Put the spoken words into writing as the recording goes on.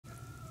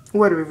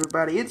What up,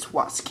 everybody? It's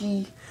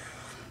Watsky,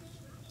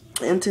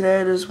 and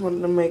today I just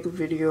wanted to make a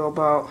video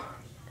about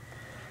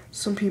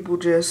some people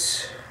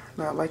just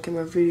not liking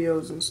my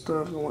videos and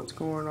stuff and what's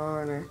going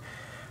on. And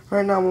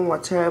right now I'm on my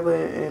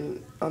tablet,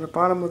 and on the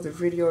bottom of the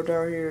video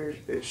down here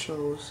it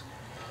shows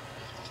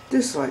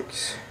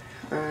dislikes.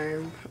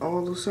 And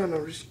all of a sudden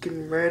I'm just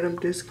getting random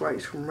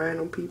dislikes from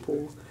random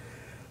people.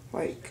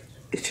 Like,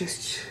 it's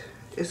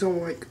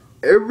on like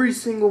every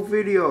single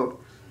video.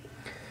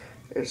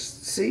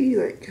 See,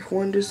 like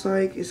one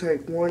dislike is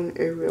like one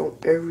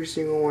every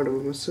single one of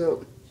them.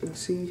 So, and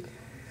see,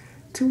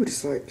 two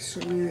dislikes.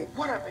 I mean, like,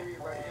 What up,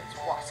 everybody? It's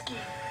Watsky.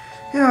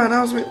 yeah, and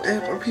I was making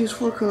a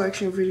PS4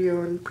 collection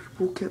video, and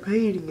people kept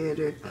hating it,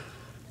 and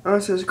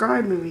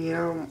unsubscribing me,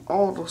 and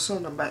all of a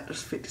sudden I'm back to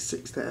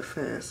 56 that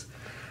fast.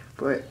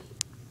 But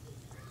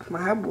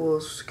my Hot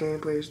Wheels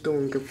gameplay is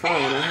doing good fine.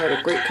 I had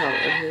a great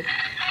comment right here.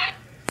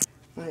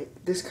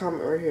 Like this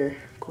comment right here.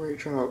 Great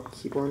job.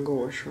 Keep on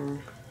going,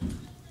 Sean.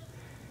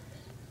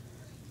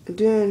 And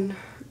then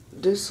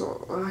this,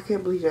 I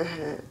can't believe I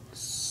had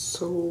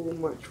so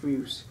much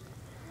views.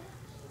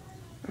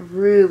 I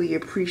really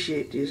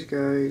appreciate this,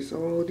 guys.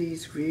 All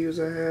these views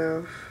I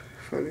have,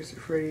 Five Nights at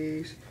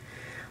Freddy's.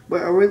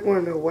 But I really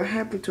want to know what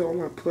happened to all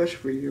my plush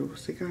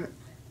videos. They got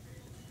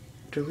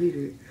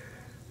deleted.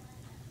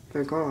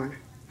 They're gone.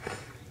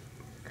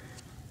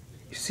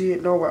 You see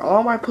it nowhere.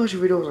 All my plush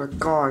videos are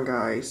gone,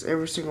 guys.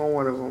 Every single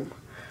one of them.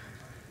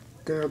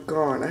 They're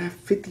gone. I have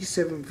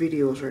 57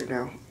 videos right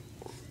now.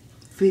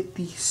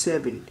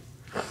 57.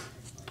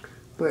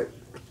 But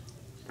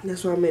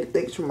that's why I made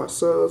thanks for my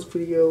subs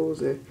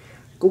videos and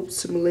Goat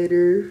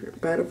Simulator,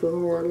 Battlefield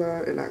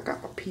Hardline, and I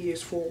got my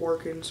PS4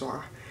 working,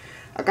 so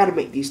I gotta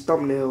make these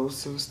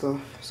thumbnails and stuff.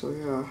 So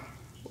yeah,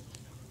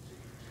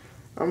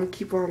 I'm gonna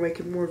keep on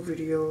making more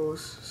videos.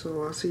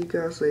 So I'll see you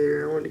guys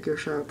later. I want to give a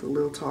shout out to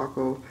Lil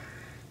Taco.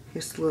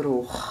 His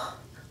little,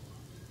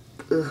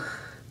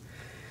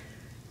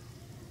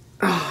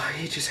 oh,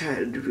 he just had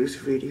to do this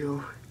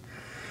video.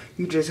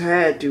 You just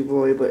had to,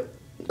 boy. But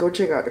go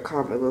check out the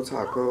comment, Lil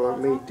Taco. I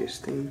made this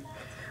thing.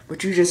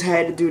 But you just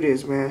had to do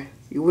this, man.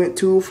 You went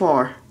too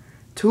far.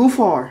 Too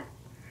far.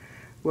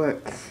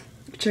 But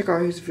check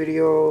out his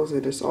videos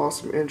and this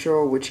awesome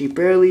intro, which he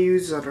barely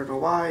uses. I don't know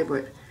why,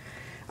 but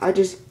I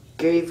just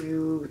gave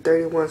you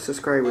 31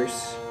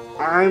 subscribers.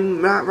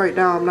 I'm not right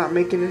now. I'm not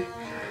making it.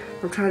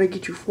 I'm trying to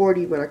get you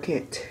 40, but I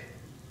can't.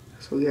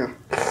 So, yeah.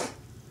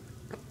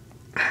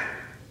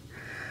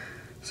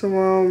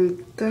 So,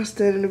 that's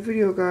the end of the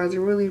video, guys. I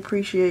really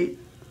appreciate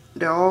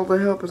all the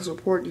help and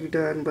support you've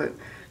done, but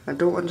I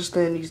don't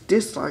understand these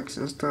dislikes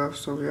and stuff,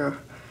 so yeah.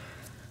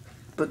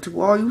 But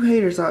to all you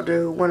haters out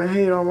there who want to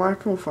hate on my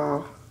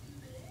profile,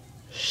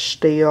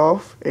 stay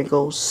off and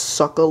go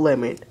suck a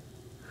lemon.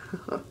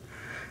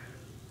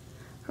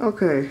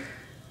 Okay.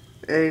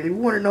 And if you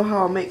want to know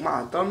how I make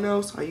my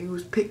thumbnails, I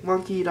use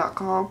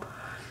PicMonkey.com.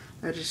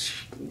 I just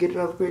get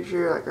another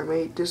picture, like I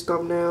made this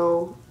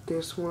thumbnail,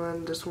 this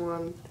one.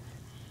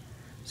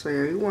 So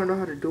yeah, if you want to know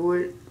how to do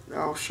it,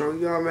 I'll show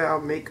you.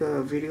 I'll make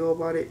a video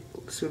about it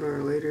sooner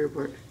or later,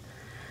 but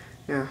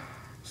yeah.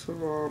 So,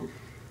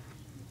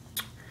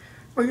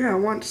 oh yeah, I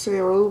wanted to say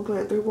our Little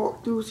Planet 3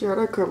 walkthroughs, yeah,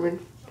 they're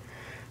coming.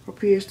 My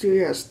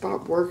PS2 has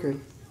stopped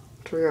working.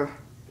 So yeah.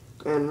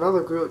 And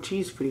another grilled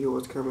cheese video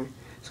is coming,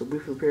 so be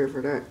prepared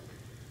for that.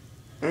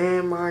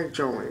 And my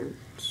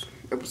Jones,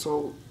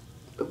 episode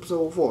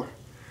 4.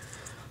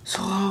 So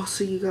I'll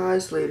see you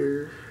guys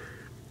later.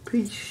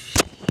 Peace.